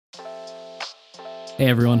Hey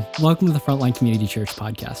everyone, welcome to the Frontline Community Church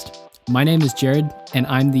podcast. My name is Jared, and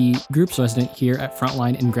I'm the group's resident here at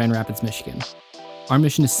Frontline in Grand Rapids, Michigan. Our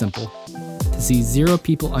mission is simple, to see 0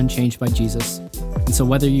 people unchanged by Jesus. And so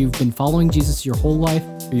whether you've been following Jesus your whole life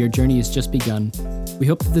or your journey has just begun, we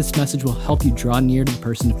hope that this message will help you draw near to the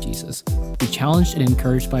person of Jesus, be challenged and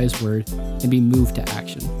encouraged by his word, and be moved to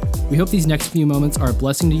action. We hope these next few moments are a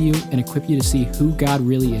blessing to you and equip you to see who God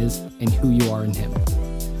really is and who you are in him.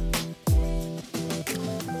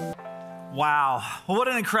 Wow. Well, what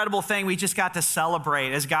an incredible thing we just got to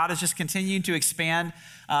celebrate as God is just continuing to expand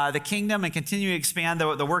the kingdom and continue to expand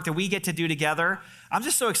the work that we get to do together. I'm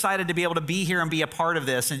just so excited to be able to be here and be a part of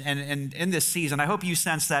this and in this season. I hope you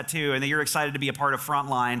sense that too, and that you're excited to be a part of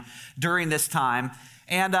Frontline during this time.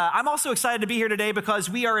 And I'm also excited to be here today because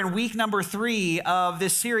we are in week number 3 of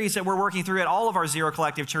this series that we're working through at all of our Zero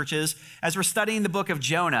Collective churches as we're studying the book of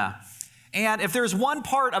Jonah. And if there's one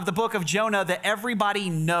part of the book of Jonah that everybody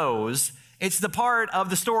knows, it's the part of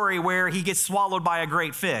the story where he gets swallowed by a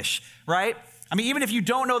great fish, right? I mean, even if you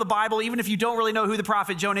don't know the Bible, even if you don't really know who the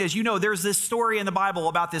prophet Jonah is, you know there's this story in the Bible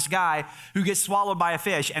about this guy who gets swallowed by a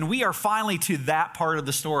fish, and we are finally to that part of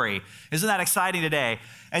the story. Isn't that exciting today?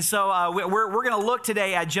 And so we're going to look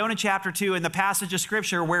today at Jonah chapter 2 in the passage of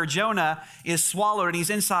Scripture where Jonah is swallowed and he's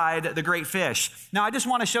inside the great fish. Now, I just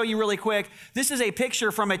want to show you really quick. This is a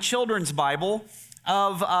picture from a children's Bible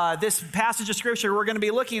of this passage of Scripture we're going to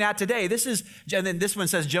be looking at today. And then this one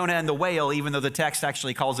says Jonah and the whale, even though the text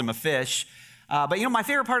actually calls him a fish. But you know, my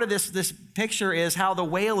favorite part of this picture is how the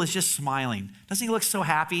whale is just smiling. Doesn't he look so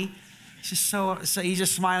happy? He's just so he's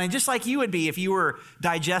just smiling, just like you would be if you were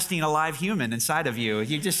digesting a live human inside of you.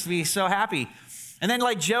 You'd just be so happy. And then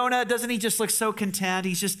like Jonah, doesn't he just look so content?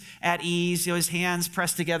 He's just at ease, you know, his hands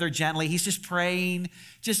pressed together gently. He's just praying,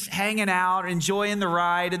 just hanging out, enjoying the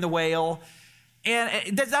ride in the whale.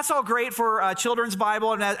 And that's all great for a children's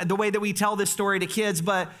Bible and the way that we tell this story to kids.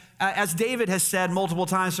 But as David has said multiple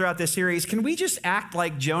times throughout this series, can we just act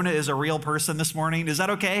like Jonah is a real person this morning? Is that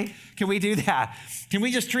okay? Can we do that? Can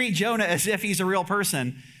we just treat Jonah as if he's a real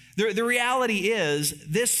person? The reality is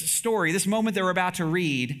this story, this moment that we're about to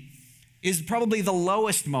read, is probably the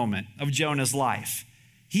lowest moment of Jonah's life.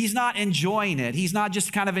 He's not enjoying it. He's not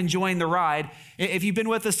just kind of enjoying the ride. If you've been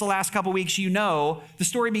with us the last couple weeks, you know the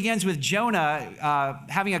story begins with Jonah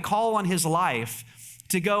having a call on his life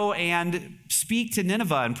to go and speak to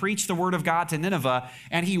Nineveh and preach the word of God to Nineveh.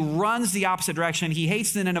 And he runs the opposite direction. He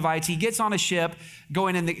hates the Ninevites. He gets on a ship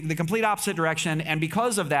going in the complete opposite direction. And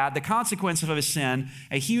because of that, the consequence of his sin,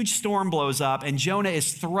 a huge storm blows up and Jonah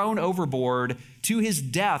is thrown overboard to his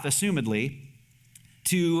death, assumedly,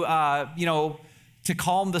 to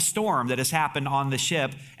calm the storm that has happened on the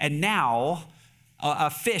ship. And now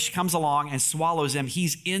a fish comes along and swallows him.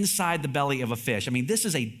 He's inside the belly of a fish. I mean, this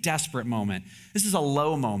is a desperate moment. This is a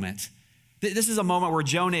low moment. This is a moment where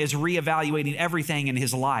Jonah is reevaluating everything in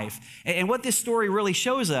his life. And what this story really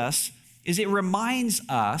shows us is it reminds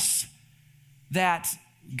us that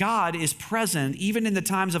God is present even in the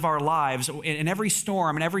times of our lives. In every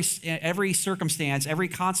storm, in every circumstance, every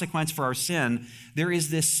consequence for our sin, there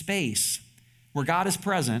is this space where God is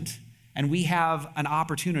present and we have an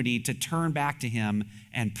opportunity to turn back to him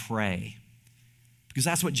and pray. Because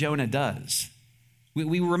that's what Jonah does.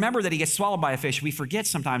 We remember that he gets swallowed by a fish. We forget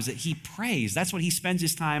sometimes that he prays. That's what he spends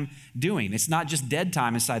his time doing. It's not just dead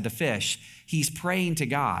time inside the fish. He's praying to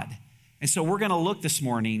God. And so we're going to look this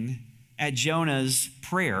morning at Jonah's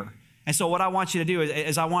prayer. And so what I want you to do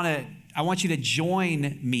is I want you to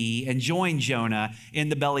join me and join Jonah in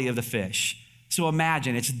the belly of the fish. So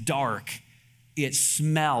imagine it's dark. It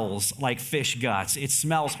smells like fish guts. It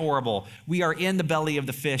smells horrible. We are in the belly of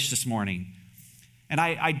the fish this morning. And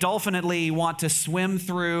I dolphinately want to swim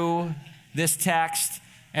through this text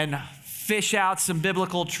and fish out some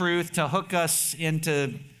biblical truth to hook us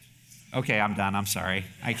into, okay, I'm done. I'm sorry.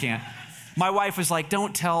 I can't. My wife was like,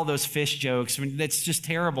 don't tell those fish jokes. I mean, it's just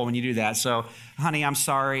terrible when you do that. So, honey, I'm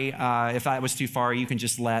sorry. If that was too far, you can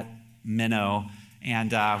just let me know,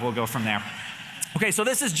 and we'll go from there. Okay, so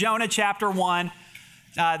this is Jonah chapter 1.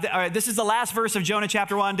 This is the last verse of Jonah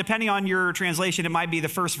chapter 1. Depending on your translation, it might be the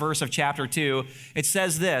first verse of chapter 2. It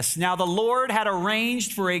says this: Now the Lord had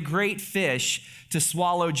arranged for a great fish to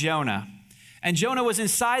swallow Jonah. And Jonah was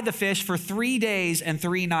inside the fish for 3 days and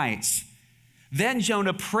 3 nights. Then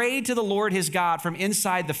Jonah prayed to the Lord his God from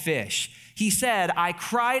inside the fish. He said, I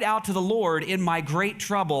cried out to the Lord in my great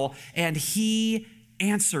trouble, and he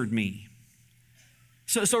answered me.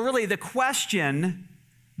 So really the question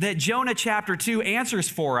that Jonah chapter 2 answers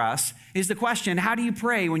for us is the question, how do you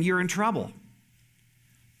pray when you're in trouble?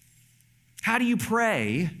 How do you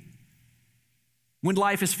pray when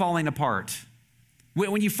life is falling apart?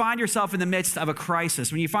 When you find yourself in the midst of a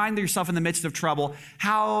crisis, when you find yourself in the midst of trouble,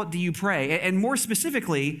 how do you pray? And more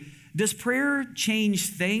specifically, does prayer change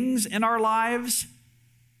things in our lives,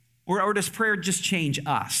 or does prayer just change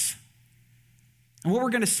us? And what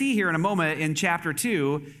we're going to see here in a moment in chapter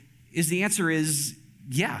 2 is the answer is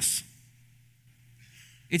yes.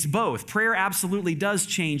 It's both. Prayer absolutely does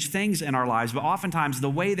change things in our lives, but oftentimes the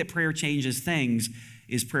way that prayer changes things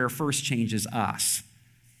is prayer first changes us.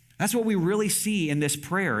 That's what we really see in this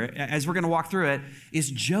prayer, as we're going to walk through it,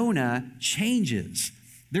 is Jonah changes.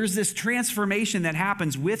 There's this transformation that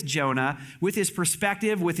happens with Jonah, with his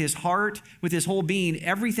perspective, with his heart, with his whole being.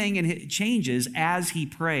 Everything changes as he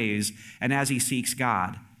prays and as he seeks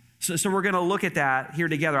God. So we're going to look at that here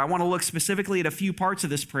together. I want to look specifically at a few parts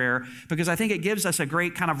of this prayer because I think it gives us a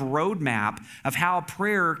great kind of roadmap of how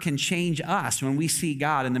prayer can change us when we see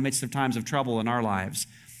God in the midst of times of trouble in our lives.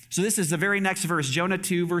 So this is the very next verse, Jonah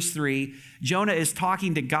 2, verse 3. Jonah is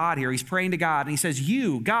talking to God here. He's praying to God, and he says,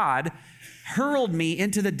 "You, God, hurled me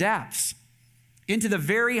into the depths, into the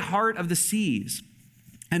very heart of the seas,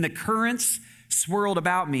 and the currents swirled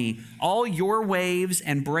about me. All your waves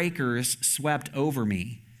and breakers swept over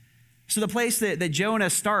me." So the place that Jonah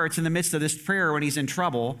starts in the midst of this prayer when he's in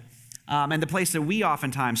trouble, and the place that we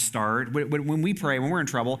oftentimes start when we pray, when we're in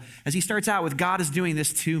trouble, as he starts out with, "God is doing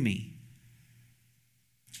this to me."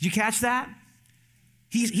 Did you catch that?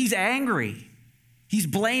 He's angry. He's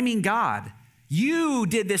blaming God. "You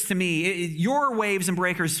did this to me. Your waves and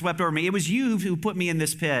breakers swept over me. It was you who put me in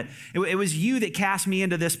this pit. It was you that cast me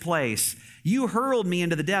into this place. You hurled me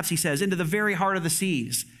into the depths," he says, "into the very heart of the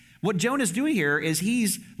seas." What Jonah's doing here is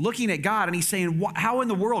he's looking at God and he's saying, "How in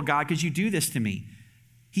the world, God, could you do this to me?"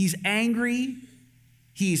 He's angry.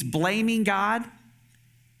 He's blaming God.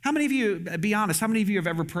 How many of you, be honest, how many of you have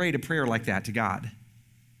ever prayed a prayer like that to God?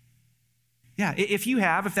 Yeah, if you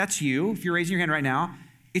have, if that's you, if you're raising your hand right now,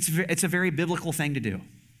 it's a very biblical thing to do.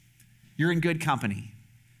 You're in good company.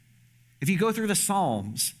 If you go through the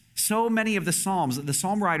Psalms, so many of the Psalms, the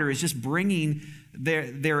psalm writer is just bringing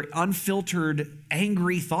their unfiltered,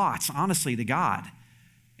 angry thoughts, honestly, to God.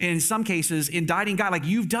 And in some cases, indicting God, like,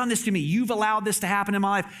 "You've done this to me. You've allowed this to happen in my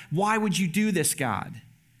life. Why would you do this, God?"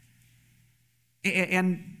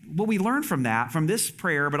 And what we learn from that, from this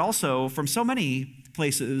prayer, but also from so many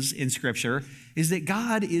places in Scripture, is that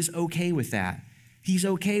God is okay with that. He's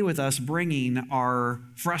okay with us bringing our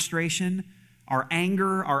frustration, our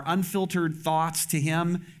anger, our unfiltered thoughts to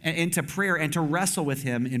him and into prayer and to wrestle with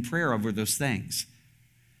him in prayer over those things.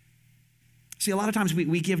 See, a lot of times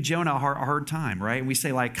we give Jonah a hard time, right? And we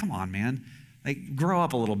say, like, "Come on, man, like, grow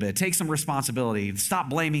up a little bit, take some responsibility, stop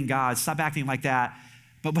blaming God, stop acting like that."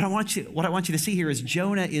 But what I want you to see here is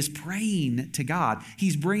Jonah is praying to God.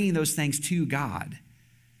 He's bringing those things to God.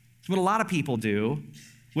 It's what a lot of people do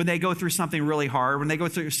when they go through something really hard, when they go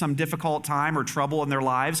through some difficult time or trouble in their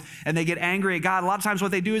lives, and they get angry at God. A lot of times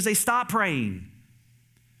what they do is they stop praying.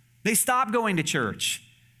 They stop going to church.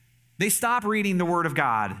 They stop reading the Word of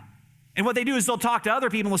God. And what they do is they'll talk to other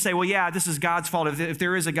people and they'll say, "Well, yeah, this is God's fault. If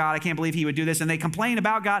there is a God, I can't believe he would do this." And they complain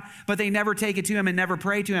about God, but they never take it to him and never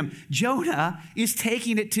pray to him. Jonah is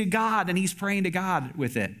taking it to God and he's praying to God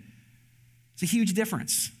with it. It's a huge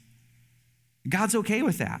difference. God's okay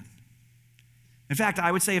with that. In fact,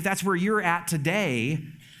 I would say if that's where you're at today,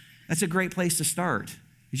 that's a great place to start.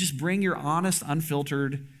 You just bring your honest,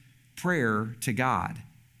 unfiltered prayer to God.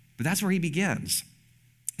 But that's where he begins.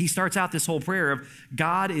 He starts out this whole prayer of,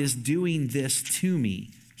 "God is doing this to me."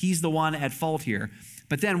 He's the one at fault here.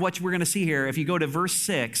 But then what we're going to see here, if you go to verse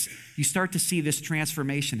 6, you start to see this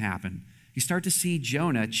transformation happen. You start to see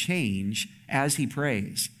Jonah change as he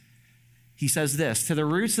prays. He says this, "To the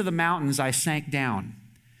roots of the mountains I sank down.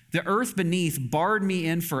 The earth beneath barred me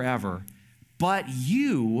in forever. But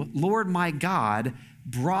you, Lord my God,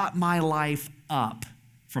 brought my life up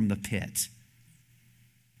from the pit."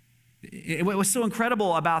 What was so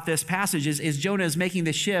incredible about this passage is Jonah is making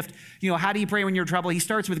this shift. How do you pray when you're in trouble? He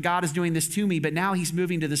starts with, "God is doing this to me," but now he's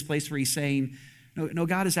moving to this place where he's saying, no,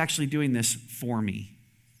 God is actually doing this for me.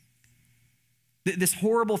 This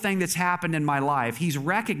horrible thing that's happened in my life, he's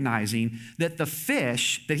recognizing that the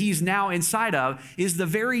fish that he's now inside of is the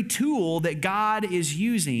very tool that God is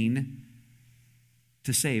using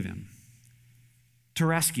to save him, to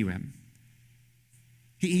rescue him.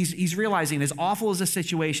 He's realizing, as awful as the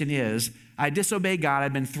situation is, I disobeyed God,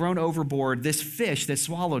 I've been thrown overboard. This fish that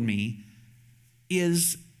swallowed me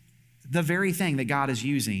is the very thing that God is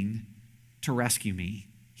using to rescue me.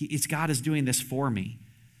 God is doing this for me.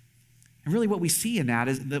 And really what we see in that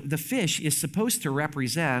is the fish is supposed to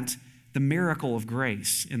represent the miracle of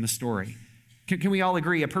grace in the story. Can we all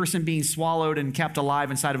agree a person being swallowed and kept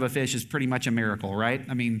alive inside of a fish is pretty much a miracle, right?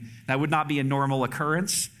 I mean, that would not be a normal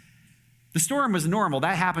occurrence. The storm was normal.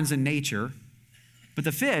 That happens in nature. But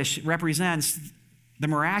the fish represents the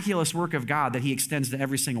miraculous work of God that he extends to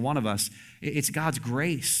every single one of us. It's God's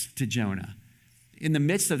grace to Jonah. In the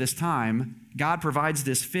midst of this time, God provides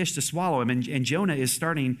this fish to swallow him, and Jonah is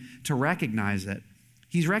starting to recognize it.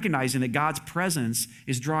 He's recognizing that God's presence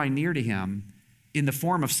is drawing near to him in the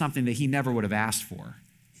form of something that he never would have asked for.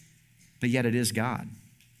 But yet it is God.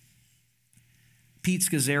 Pete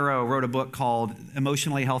Scazzaro wrote a book called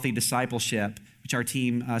Emotionally Healthy Discipleship, which our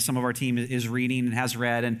team, some of our team is reading and has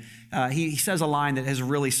read. And he says a line that has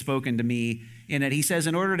really spoken to me in it. He says,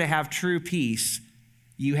 in order to have true peace,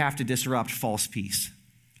 you have to disrupt false peace.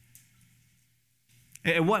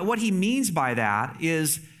 And what he means by that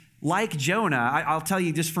is, like Jonah, I'll tell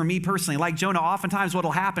you just for me personally, like Jonah, oftentimes what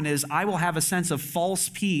will happen is I will have a sense of false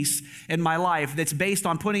peace in my life that's based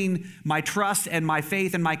on putting my trust and my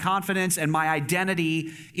faith and my confidence and my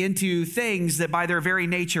identity into things that by their very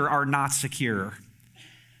nature are not secure.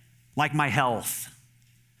 Like my health,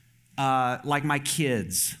 like my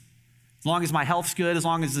kids. As long as my health's good, as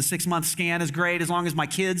long as the 6-month scan is great, as long as my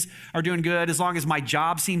kids are doing good, as long as my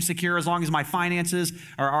job seems secure, as long as my finances,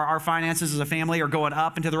 or our finances as a family are going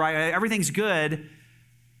up and to the right, everything's good.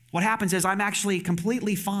 What happens is I'm actually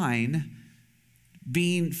completely fine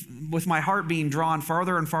with my heart being drawn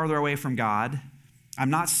farther and farther away from God.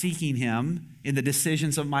 I'm not seeking him in the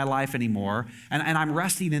decisions of my life anymore, and I'm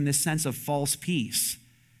resting in this sense of false peace.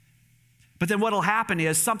 But then what will happen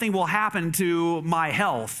is something will happen to my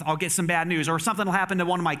health. I'll get some bad news, or something will happen to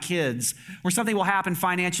one of my kids, or something will happen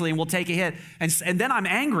financially and we'll take a hit. And then I'm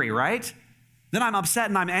angry, right? Then I'm upset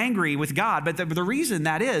and I'm angry with God. But the reason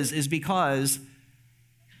that is because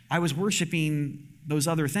I was worshiping those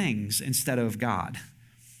other things instead of God.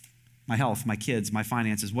 My health, my kids, my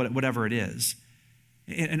finances, whatever it is.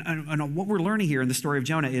 And what we're learning here in the story of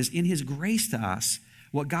Jonah is in his grace to us,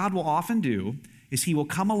 what God will often do is he will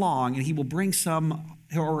come along and he will bring how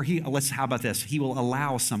about this? He will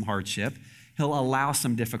allow some hardship. He'll allow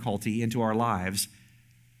some difficulty into our lives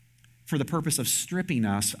for the purpose of stripping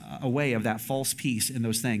us away of that false peace in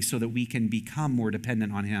those things so that we can become more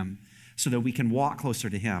dependent on him, so that we can walk closer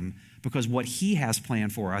to him, because what he has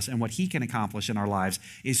planned for us and what he can accomplish in our lives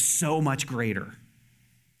is so much greater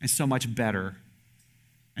and so much better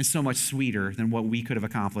and so much sweeter than what we could have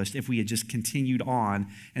accomplished if we had just continued on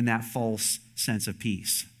in that false sense of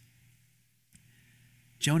peace.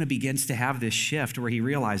 Jonah begins to have this shift where he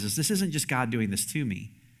realizes this isn't just God doing this to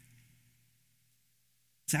me.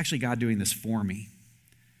 It's actually God doing this for me.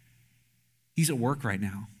 He's at work right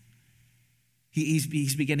now.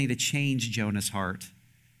 He's beginning to change Jonah's heart.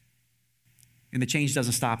 And the change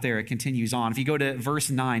doesn't stop there. It continues on. If you go to verse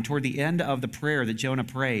 9, toward the end of the prayer that Jonah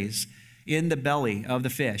prays, in the belly of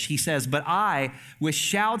the fish, he says, but I, with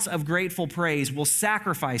shouts of grateful praise, will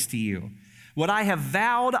sacrifice to you. What I have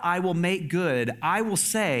vowed, I will make good. I will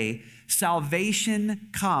say, salvation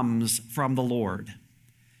comes from the Lord.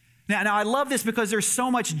 Now I love this because there's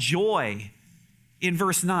so much joy in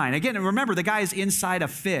verse 9. Again, remember, the guy is inside a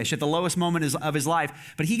fish at the lowest moment of his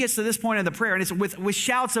life, but he gets to this point in the prayer, and it's with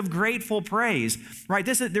shouts of grateful praise, right?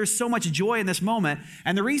 There's so much joy in this moment,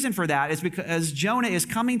 and the reason for that is because Jonah is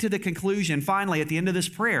coming to the conclusion, finally, at the end of this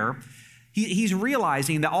prayer, he's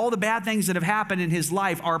realizing that all the bad things that have happened in his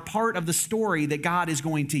life are part of the story that God is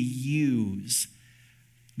going to use.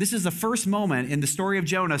 This is the first moment in the story of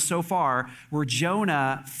Jonah so far where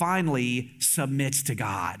Jonah finally submits to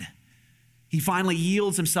God. He finally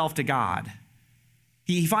yields himself to God.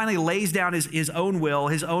 He finally lays down his own will,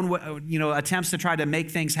 his own attempts to try to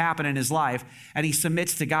make things happen in his life, and he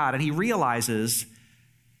submits to God. And he realizes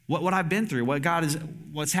what I've been through,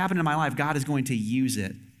 what's happened in my life, God is going to use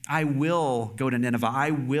it. I will go to Nineveh.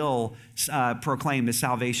 I will proclaim that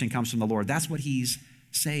salvation comes from the Lord. That's what he's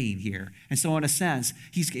saying here. And so in a sense,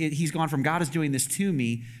 he's gone from God is doing this to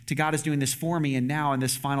me to God is doing this for me. And now in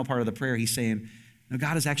this final part of the prayer, he's saying, no,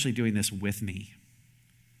 God is actually doing this with me.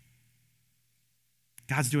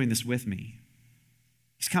 God's doing this with me.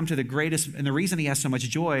 He's come to the greatest, and the reason he has so much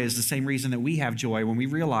joy is the same reason that we have joy when we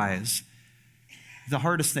realize the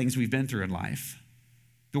hardest things we've been through in life,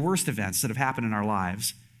 the worst events that have happened in our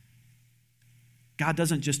lives. God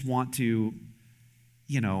doesn't just want to,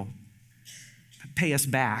 pay us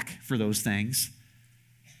back for those things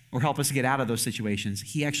or help us get out of those situations.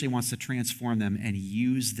 He actually wants to transform them and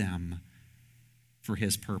use them for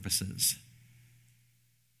his purposes.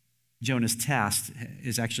 Jonah's test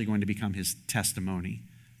is actually going to become his testimony.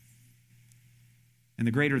 And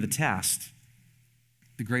the greater the test,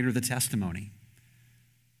 the greater the testimony.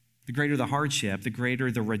 the greater the hardship, the greater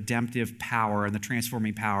the redemptive power and the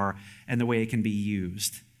transforming power and the way it can be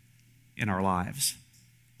used in our lives.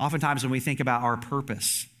 Oftentimes when we think about our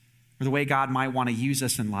purpose or the way God might want to use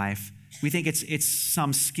us in life, we think it's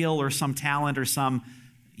some skill or some talent or some,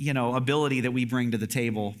 ability that we bring to the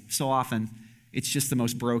table. So often it's just the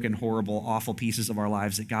most broken, horrible, awful pieces of our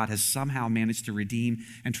lives that God has somehow managed to redeem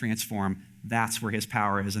and transform. That's where his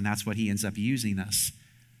power is, and that's what he ends up using us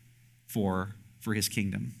for his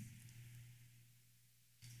kingdom.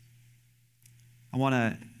 I want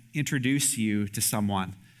to introduce you to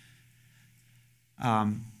someone.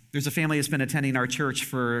 There's a family that's been attending our church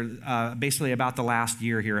for basically about the last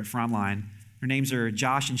year here at Frontline. Their names are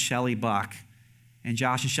Josh and Shelly Buck. And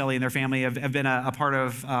Josh and Shelly and their family have been a part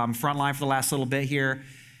of Frontline for the last little bit here.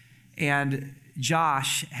 And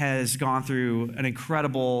Josh has gone through an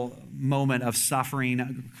incredible moment of suffering,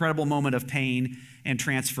 an incredible moment of pain and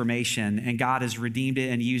transformation. And God has redeemed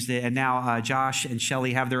it and used it. And now Josh and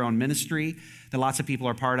Shelly have their own ministry that lots of people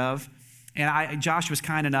are part of. And Josh was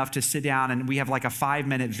kind enough to sit down, and we have like a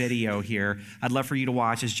 5-minute video here I'd love for you to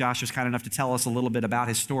watch, as Josh was kind enough to tell us a little bit about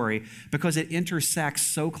his story, because it intersects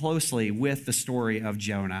so closely with the story of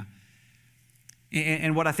Jonah.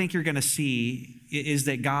 And what I think you're going to see is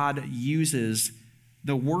that God uses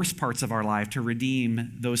the worst parts of our life to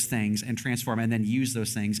redeem those things and transform and then use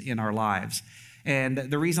those things in our lives. And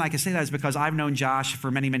the reason I can say that is because I've known Josh for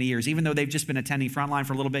many, many years. Even though they've just been attending Frontline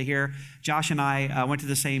for a little bit here, Josh and I went to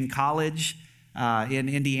the same college in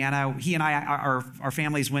Indiana. He and our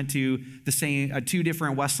families went to the same 2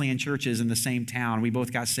 different Wesleyan churches in the same town. We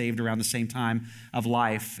both got saved around the same time of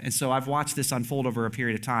life. And so I've watched this unfold over a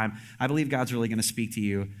period of time. I believe God's really going to speak to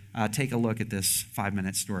you. Take a look at this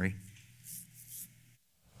 5-minute story.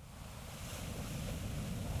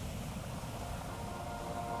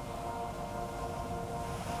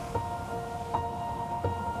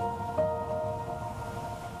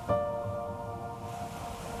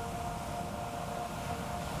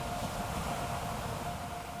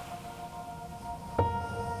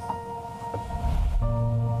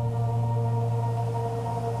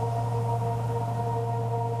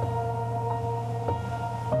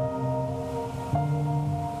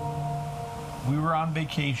 On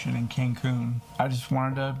vacation in Cancun. I just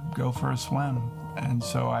wanted to go for a swim, and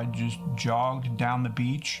so I just jogged down the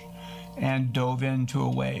beach and dove into a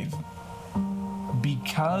wave.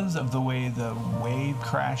 Because of the way the wave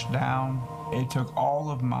crashed down, it took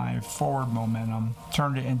all of my forward momentum,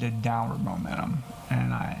 turned it into downward momentum,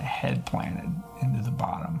 and I head planted into the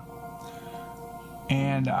bottom.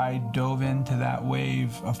 And I dove into that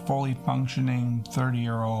wave, a fully functioning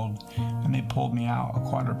 30-year-old, and they pulled me out, a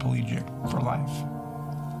quadriplegic for life.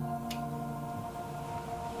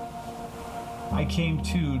 I came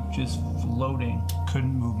to just floating,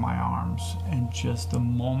 couldn't move my arms, and just the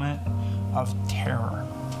moment of terror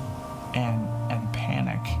and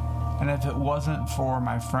panic. And if it wasn't for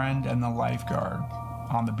my friend and the lifeguard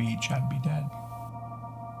on the beach, I'd be dead.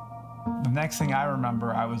 The next thing I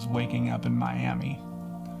remember, I was waking up in Miami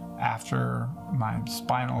after my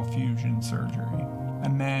spinal fusion surgery.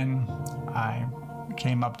 And then I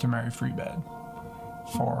came up to Mary Free Bed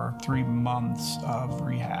for 3 months of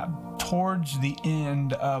rehab. Towards the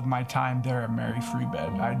end of my time there at Mary Free Bed,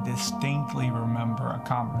 I distinctly remember a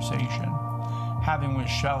conversation having with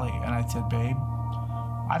Shelly, and I said, babe,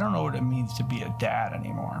 I don't know what it means to be a dad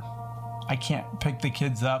anymore. I can't pick the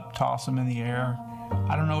kids up, toss them in the air.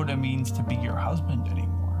 I don't know what it means to be your husband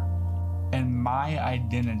anymore. And my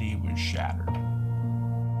identity was shattered.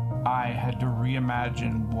 I had to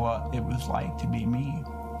reimagine what it was like to be me.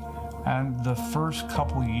 And the first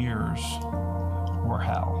couple years were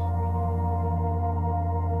hell.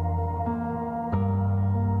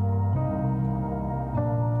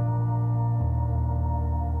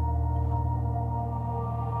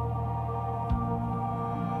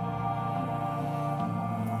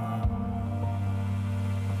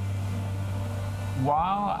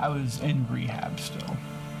 While I was in rehab still,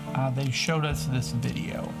 they showed us this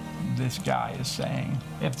video. This guy is saying,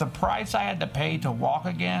 if the price I had to pay to walk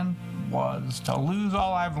again was to lose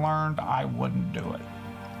all I've learned, I wouldn't do it.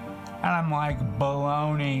 And I'm like,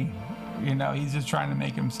 baloney. You know, he's just trying to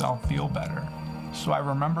make himself feel better. So I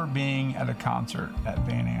remember being at a concert at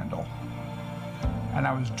Van Andel. And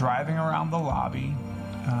I was driving around the lobby,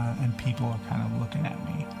 and people are kind of looking at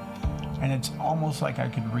me. And it's almost like I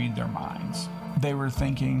could read their minds. They were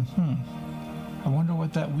thinking, I wonder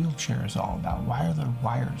what that wheelchair is all about. Why are there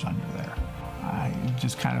wires under there? I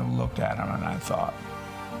just kind of looked at them and I thought,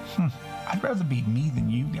 I'd rather be me than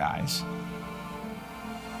you guys.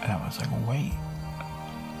 And I was like, wait,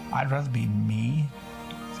 I'd rather be me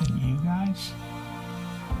than you guys?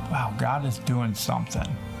 wow, God is doing something.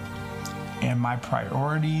 And my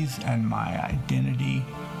priorities and my identity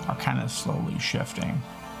are kind of slowly shifting.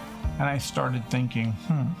 And I started thinking,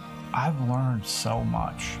 I've learned so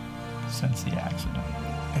much since the accident.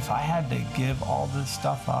 If I had to give all this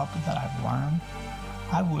stuff up that I've learned,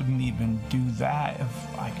 I wouldn't even do that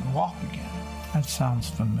if I could walk again. That sounds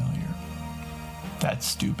familiar. That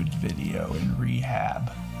stupid video in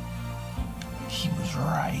rehab. He was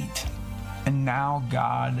right. And now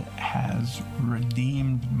God has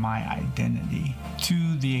redeemed my identity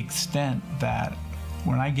to the extent that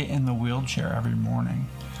when I get in the wheelchair every morning,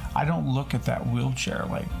 I don't look at that wheelchair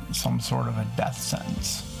like some sort of a death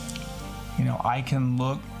sentence. You know, I can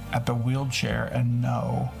look at the wheelchair and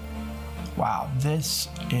know, wow, this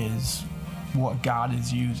is what God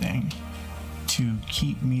is using to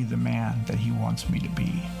keep me the man that he wants me to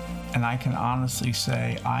be. And I can honestly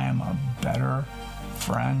say I am a better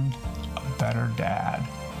friend, a better dad,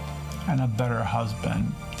 and a better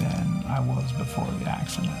husband than I was before the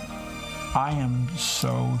accident. I am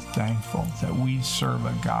so thankful that we serve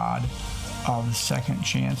a God of second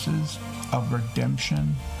chances, of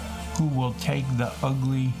redemption, who will take the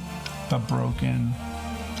ugly, the broken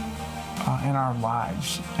in our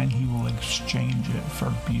lives, and he will exchange it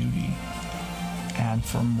for beauty and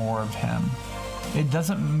for more of him. It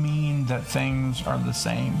doesn't mean that things are the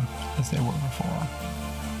same as they were before,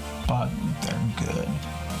 but they're good,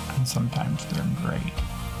 and sometimes they're great.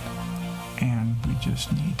 And we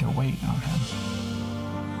just need to wait on him.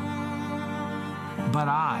 But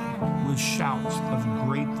I, with shouts of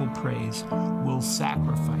grateful praise, will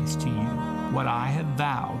sacrifice to you. What I have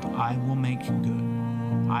vowed, I will make good.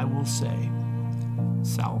 I will say,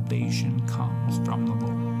 salvation comes from the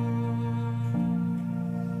Lord.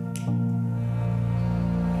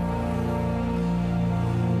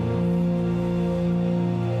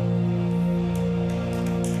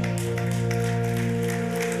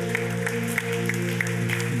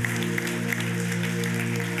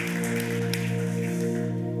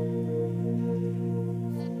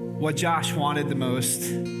 What Josh wanted the most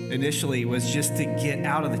initially was just to get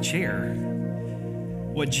out of the chair.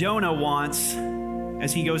 What Jonah wants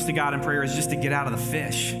as he goes to God in prayer is just to get out of the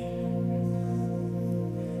fish.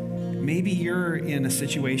 Maybe you're in a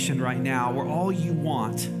situation right now where all you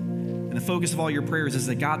want and the focus of all your prayers is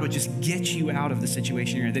that God would just get you out of the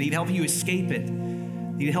situation you're in, that he'd help you escape it.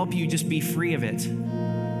 He'd help you just be free of it.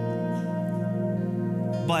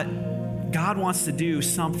 But God wants to do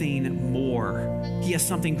something more. He has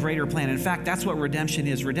something greater planned. In fact, that's what redemption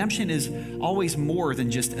is. Redemption is always more than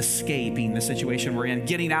just escaping the situation we're in,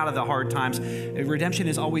 getting out of the hard times. Redemption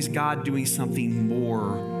is always God doing something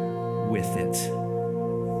more with it.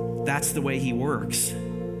 That's the way he works.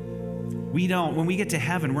 When we get to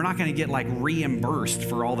heaven, we're not going to get like reimbursed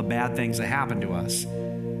for all the bad things that happen to us.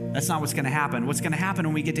 That's not what's going to happen. What's going to happen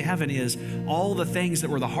when we get to heaven is all the things that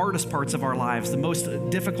were the hardest parts of our lives, the most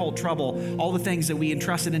difficult trouble, all the things that we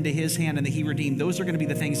entrusted into his hand and that he redeemed, those are going to be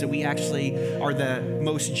the things that we actually are the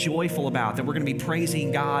most joyful about, that we're going to be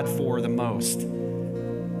praising God for the most.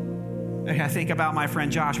 I think about my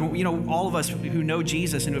friend Josh. You know, all of us who know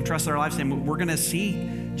Jesus and who have trusted our lives in him, we're going to see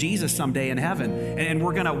Jesus someday in heaven. And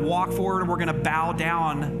we're going to walk forward and we're going to bow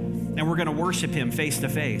down and we're going to worship him face to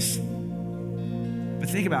face. But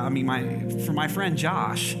think about, for my friend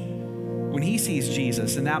Josh, when he sees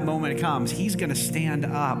Jesus and that moment comes, he's going to stand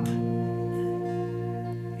up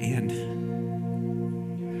and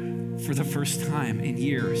for the first time in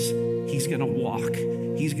years, he's going to walk.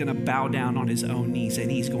 He's going to bow down on his own knees and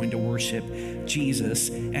he's going to worship Jesus.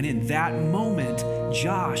 And in that moment,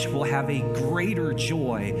 Josh will have a greater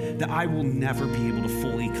joy that I will never be able to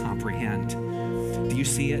fully comprehend. Do you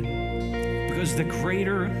see it? Because the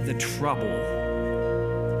greater the trouble,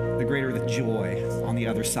 the greater the joy on the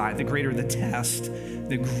other side, the greater the test,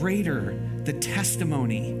 the greater the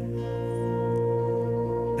testimony.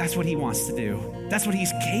 That's what he wants to do. That's what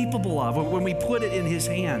he's capable of when we put it in his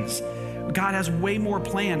hands. God has way more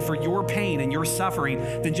planned for your pain and your suffering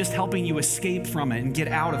than just helping you escape from it and get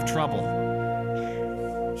out of trouble.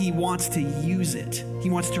 He wants to use it.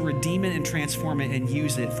 He wants to redeem it and transform it and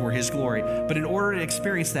use it for his glory. But in order to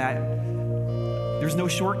experience that, there's no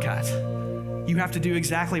shortcut. You have to do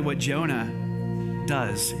exactly what Jonah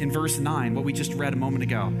does in verse 9, what we just read a moment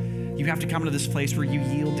ago. You have to come to this place where you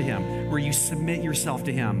yield to him, where you submit yourself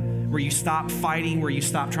to him, where you stop fighting, where you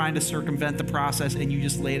stop trying to circumvent the process, and you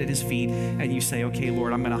just lay it at his feet, and you say, okay,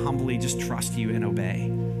 Lord, I'm going to humbly just trust you and obey.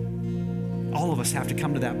 All of us have to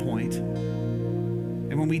come to that point.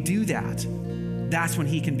 And when we do that, that's when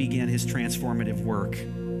he can begin his transformative work.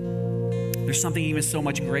 There's something even so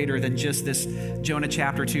much greater than just this Jonah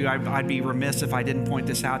chapter 2. I'd be remiss if I didn't point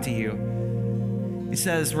this out to you. It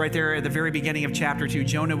says right there at the very beginning of chapter 2,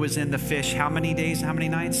 Jonah was in the fish how many days, how many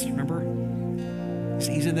nights? Remember?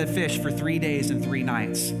 He's in the fish for 3 days and 3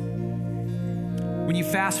 nights. When you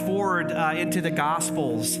fast forward into the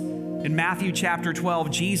Gospels, in Matthew chapter 12,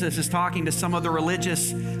 Jesus is talking to some of the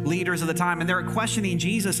religious leaders of the time, and they're questioning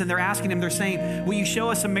Jesus, and they're asking him, they're saying, will you show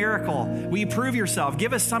us a miracle? Will you prove yourself?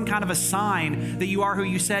 Give us some kind of a sign that you are who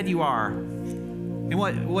you said you are. And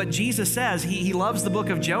what Jesus says, he loves the book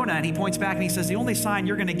of Jonah, and he points back and he says, the only sign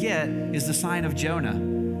you're going to get is the sign of Jonah.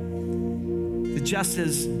 Just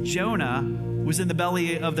as Jonah was in the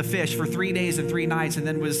belly of the fish for 3 days and 3 nights and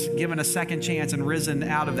then was given a second chance and risen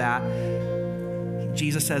out of that,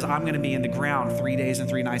 Jesus says, I'm going to be in the ground 3 days and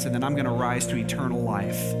 3 nights, and then I'm going to rise to eternal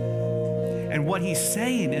life. And what he's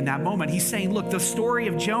saying in that moment, he's saying, look, the story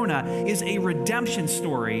of Jonah is a redemption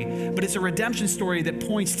story, but it's a redemption story that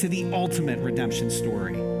points to the ultimate redemption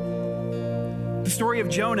story. The story of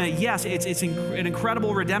Jonah, yes, it's an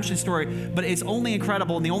incredible redemption story, but it's only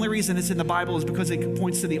incredible, and the only reason it's in the Bible is because it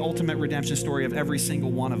points to the ultimate redemption story of every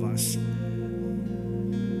single one of us.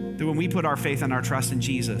 That when we put our faith and our trust in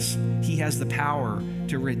Jesus, he has the power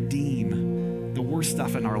to redeem the worst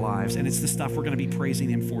stuff in our lives, and it's the stuff we're going to be praising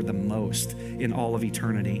him for the most in all of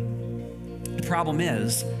eternity. The problem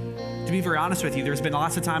is, to be very honest with you, there's been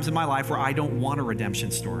lots of times in my life where I don't want a redemption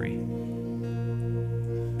story.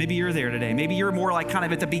 Maybe you're there today. Maybe you're more like kind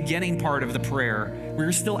of at the beginning part of the prayer where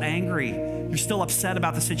you're still angry. You're still upset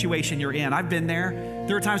about the situation you're in. I've been there.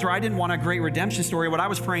 There are times where I didn't want a great redemption story. What I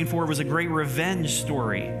was praying for was a great revenge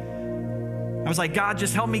story. I was like, God,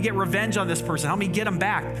 just help me get revenge on this person. Help me get them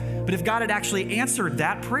back. But if God had actually answered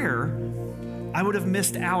that prayer, I would have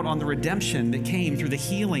missed out on the redemption that came through the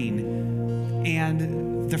healing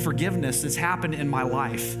and the forgiveness that's happened in my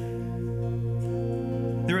life.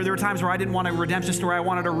 There were times where I didn't want a redemption story. I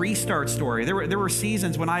wanted a restart story. There were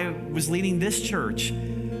seasons when I was leading this church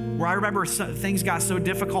where I remember things got so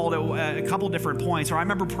difficult at a couple different points, where I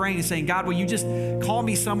remember praying and saying, God, will you just call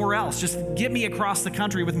me somewhere else? Just get me across the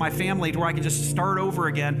country with my family to where I can just start over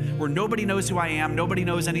again, where nobody knows who I am, nobody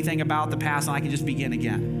knows anything about the past, and I can just begin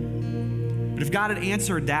again. But if God had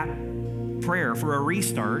answered that prayer for a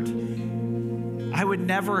restart, I would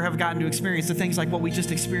never have gotten to experience the things like what we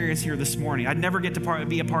just experienced here this morning. I'd never get to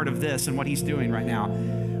be a part of this and what he's doing right now.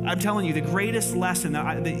 I'm telling you, the greatest lesson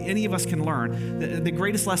that any of us can learn, the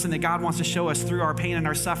greatest lesson that God wants to show us through our pain and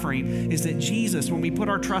our suffering is that Jesus, when we put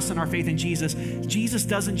our trust and our faith in Jesus, Jesus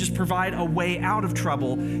doesn't just provide a way out of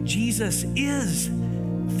trouble. Jesus is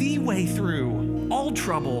the way through all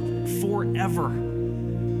trouble forever.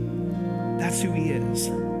 That's who he is.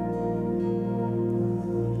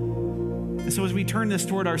 And so as we turn this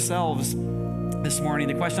toward ourselves this morning,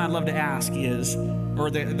 the question I'd love to ask is, or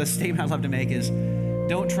the statement I'd love to make is,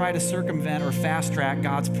 don't try to circumvent or fast track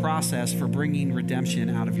God's process for bringing redemption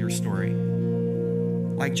out of your story.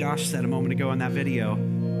 Like Josh said a moment ago in that video,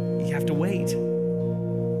 you have to wait.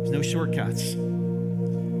 There's no shortcuts.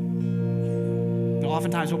 But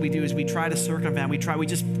oftentimes what we do is we try to circumvent,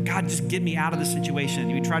 God, just get me out of the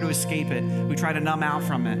situation. We try to escape it. We try to numb out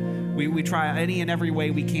from it. We try any and every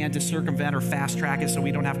way we can to circumvent or fast track it so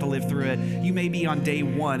we don't have to live through it. You may be on day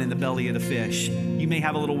 1 in the belly of the fish. You may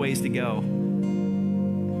have a little ways to go.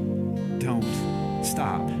 Don't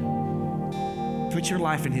stop. Put your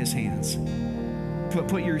life in his hands.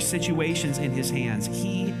 Put your situations in his hands.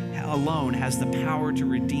 He alone has the power to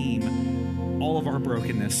redeem all of our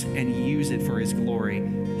brokenness and use it for his glory.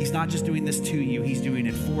 He's not just doing this to you, he's doing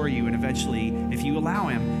it for you. And eventually, if you allow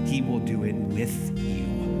him, he will do it with you.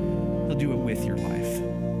 He'll do it with your life.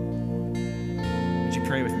 Would you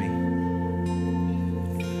pray with me?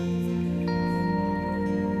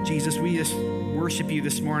 Jesus, we just worship you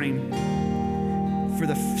this morning for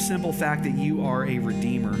the simple fact that you are a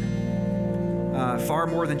redeemer. Far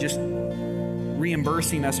more than just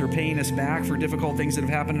reimbursing us or paying us back for difficult things that have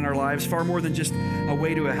happened in our lives, far more than just a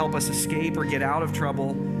way to help us escape or get out of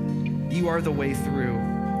trouble. You are the way through.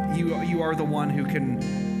 You are the one who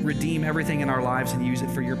can redeem everything in our lives and use it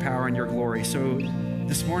for your power and your glory. So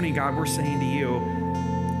this morning, God, we're saying to you,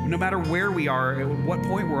 no matter where we are, at what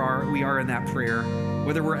point we are in that prayer,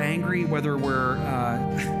 whether we're angry, whether we're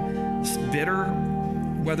bitter,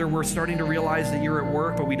 whether we're starting to realize that you're at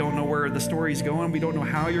work, but we don't know where the story's going, we don't know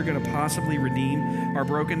how you're going to possibly redeem our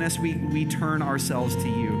brokenness, we turn ourselves to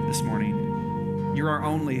you this morning. You're our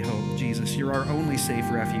only hope, Jesus. You're our only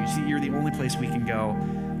safe refuge. You're the only place we can go.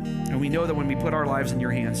 And we know that when we put our lives in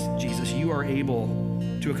your hands, Jesus, you are able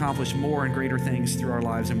to accomplish more and greater things through our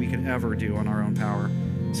lives than we could ever do on our own power.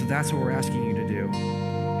 So that's what we're asking you to do.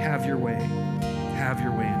 Have your way. Have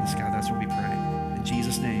your way in this, God. That's what we pray. In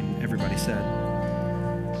Jesus' name, everybody said.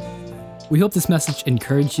 We hope this message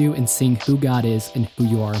encouraged you in seeing who God is and who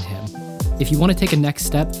you are in Him. If you want to take a next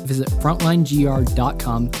step, visit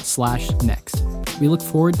frontlinegr.com/next. We look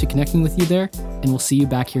forward to connecting with you there, and we'll see you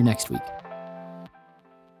back here next week.